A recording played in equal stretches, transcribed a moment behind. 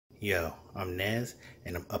Yo, I'm Nez,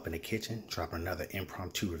 and I'm up in the kitchen dropping another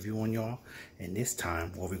impromptu review on y'all. And this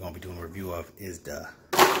time, what we're going to be doing a review of is the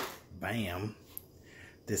BAM.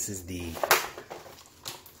 This is the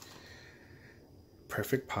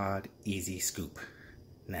Perfect Pod Easy Scoop.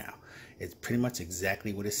 Now, it's pretty much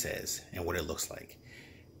exactly what it says and what it looks like.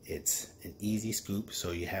 It's an easy scoop,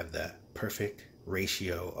 so you have the perfect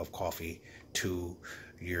ratio of coffee to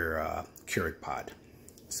your Keurig pod.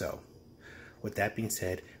 So, with that being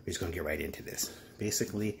said, we're just going to get right into this.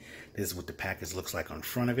 Basically, this is what the package looks like on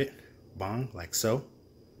front of it. Bong, like so.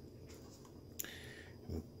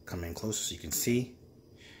 Come in closer so you can see.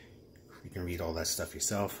 You can read all that stuff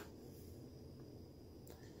yourself.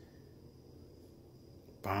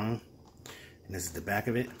 Bong. And this is the back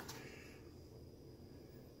of it.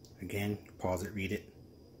 Again, pause it, read it.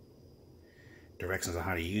 Directions on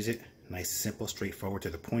how to use it. Nice, simple, straightforward,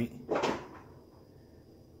 to the point.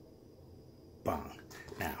 Bong.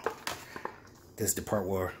 Now, this is the part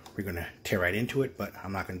where we're going to tear right into it, but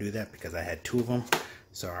I'm not going to do that because I had two of them.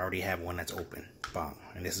 So I already have one that's open. Bong.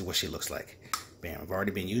 And this is what she looks like. Bam. I've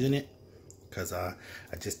already been using it because I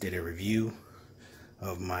just did a review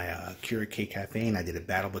of my Keurig K Cafe, and I did a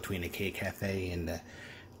battle between the K Cafe and the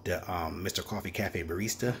Mr. Coffee Cafe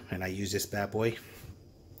Barista, and I use this bad boy.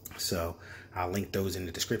 So I'll link those in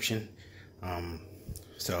the description.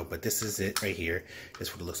 But this is it right here. This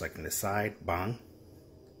is what it looks like on the side. Bong.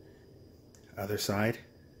 Other side.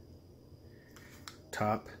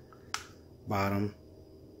 Top. Bottom.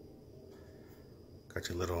 Got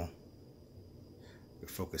your little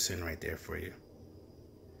focus in right there for you.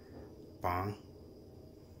 Bong.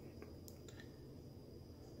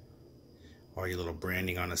 All your little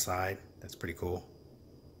branding on the side. That's pretty cool.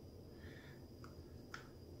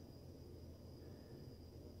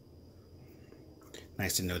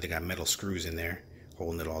 Nice to know they got metal screws in there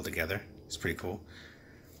holding it all together. It's pretty cool.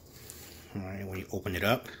 Alright, when you open it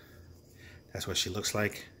up, that's what she looks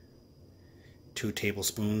like. 2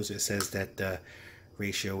 tablespoons. It says that the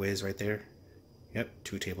ratio is right there. Yep,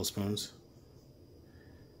 2 tablespoons.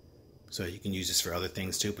 So you can use this for other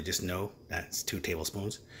things too, but just know that's 2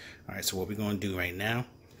 tablespoons. Alright, so what we're going to do right now,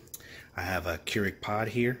 I have a Keurig pod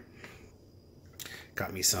here.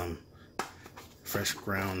 Got me some fresh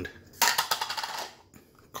ground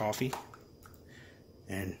coffee,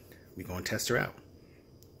 and we're going to test her out.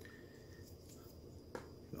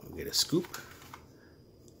 We're going to get a scoop.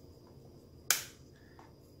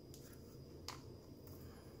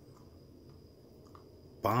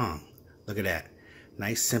 Bong. Look at that.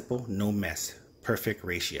 Nice, simple, no mess. Perfect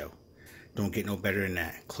ratio. Don't get no better than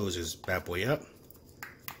that. Close this bad boy up.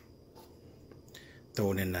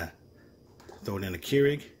 Throw it in the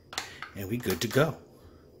Keurig, and we good to go.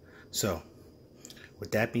 So,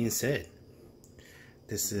 with that being said,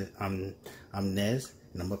 this is I'm Nez,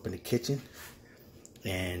 and I'm up in the kitchen,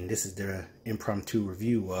 and this is the impromptu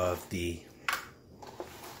review of the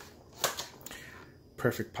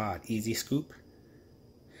Perfect Pod Easy Scoop.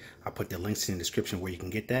 I'll put the links in the description where you can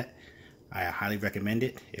get that. I highly recommend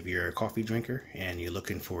it if you're a coffee drinker and you're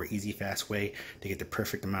looking for an easy, fast way to get the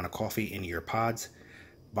perfect amount of coffee into your pods.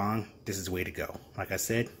 Bong, this is the way to go. Like I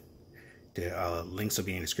said, the links will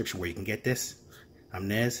be in the description where you can get this. I'm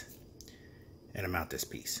Nez, and I'm out this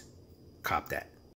piece. Cop that.